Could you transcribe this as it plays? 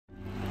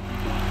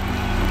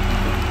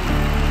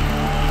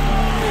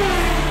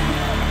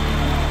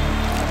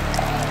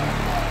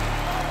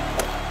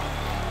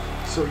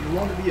So you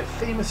want to be a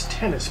famous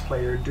tennis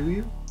player, do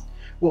you?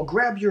 Well,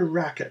 grab your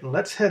racket and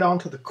let's head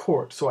onto the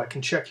court so I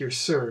can check your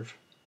serve.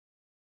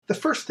 The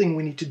first thing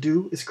we need to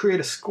do is create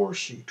a score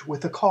sheet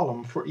with a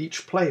column for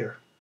each player.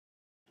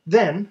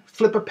 Then,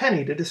 flip a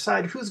penny to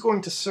decide who's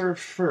going to serve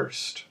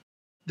first.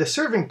 The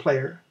serving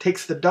player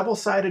takes the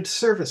double-sided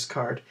service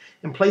card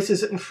and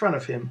places it in front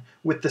of him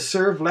with the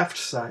serve left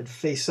side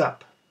face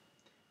up.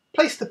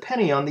 Place the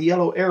penny on the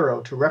yellow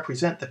arrow to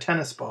represent the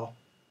tennis ball.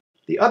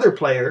 The other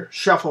player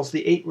shuffles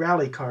the 8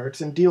 rally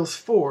cards and deals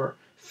 4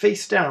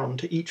 face down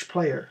to each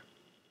player.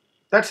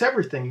 That's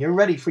everything. You're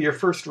ready for your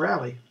first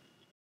rally.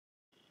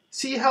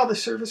 See how the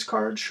service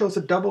card shows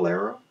a double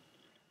arrow?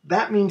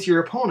 That means your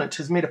opponent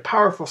has made a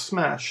powerful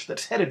smash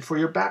that's headed for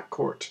your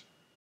backcourt.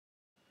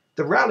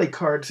 The rally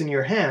cards in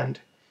your hand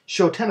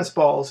show tennis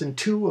balls in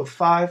 2 of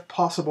 5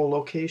 possible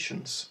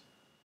locations.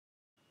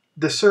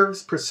 The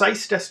serve's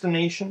precise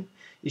destination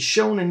is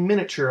shown in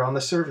miniature on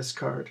the service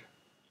card.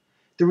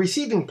 The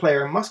receiving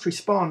player must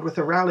respond with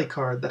a rally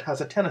card that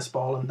has a tennis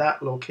ball in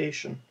that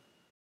location.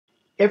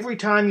 Every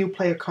time you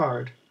play a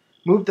card,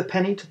 move the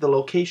penny to the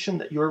location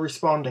that you're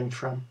responding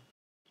from.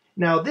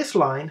 Now this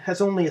line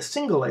has only a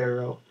single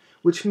arrow,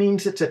 which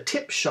means it's a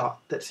tip shot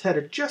that's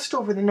headed just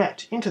over the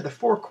net into the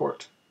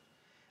forecourt.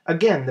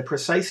 Again, the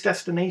precise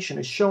destination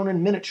is shown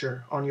in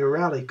miniature on your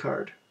rally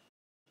card.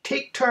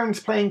 Take turns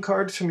playing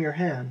cards from your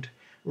hand,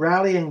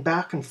 rallying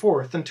back and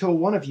forth until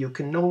one of you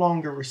can no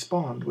longer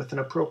respond with an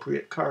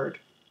appropriate card.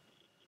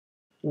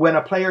 When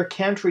a player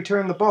can't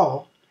return the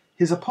ball,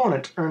 his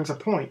opponent earns a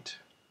point.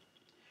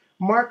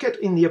 Mark it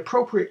in the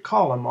appropriate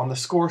column on the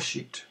score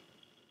sheet.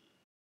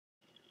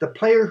 The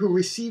player who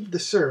received the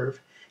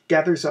serve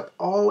gathers up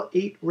all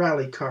 8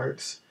 rally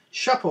cards,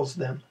 shuffles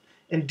them,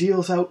 and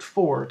deals out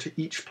 4 to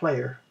each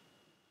player.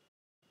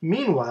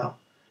 Meanwhile,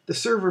 the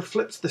server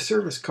flips the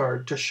service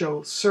card to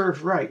show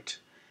serve right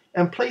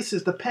and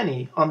places the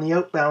penny on the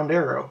outbound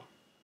arrow.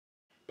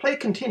 Play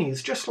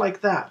continues just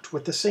like that,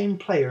 with the same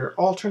player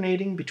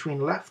alternating between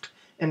left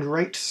and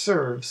right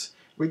serves,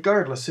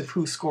 regardless of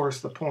who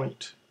scores the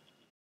point.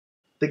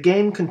 The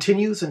game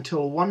continues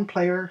until one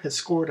player has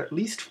scored at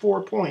least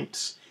 4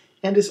 points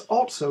and is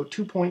also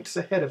 2 points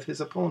ahead of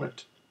his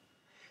opponent.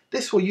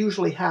 This will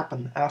usually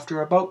happen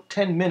after about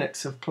 10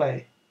 minutes of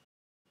play.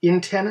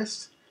 In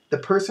tennis, the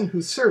person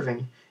who's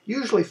serving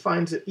usually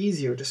finds it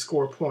easier to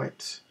score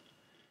points.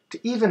 To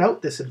even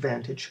out this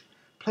advantage,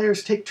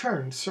 players take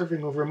turns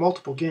serving over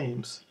multiple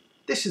games.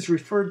 This is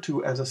referred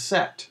to as a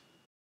set.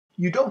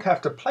 You don't have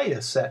to play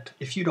a set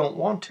if you don't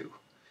want to.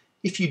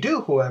 If you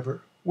do,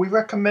 however, we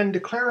recommend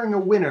declaring a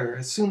winner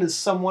as soon as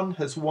someone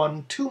has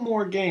won 2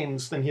 more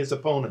games than his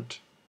opponent.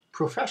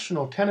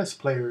 Professional tennis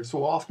players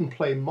will often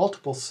play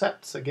multiple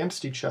sets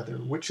against each other,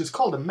 which is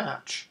called a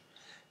match.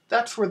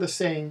 That's where the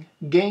saying,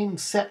 game,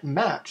 set,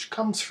 match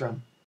comes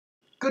from.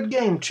 Good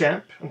game,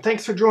 champ, and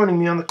thanks for joining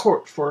me on the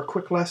court for a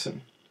quick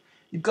lesson.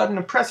 You've got an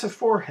impressive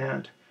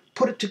forehand.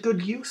 Put it to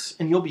good use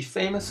and you'll be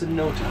famous in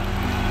no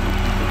time.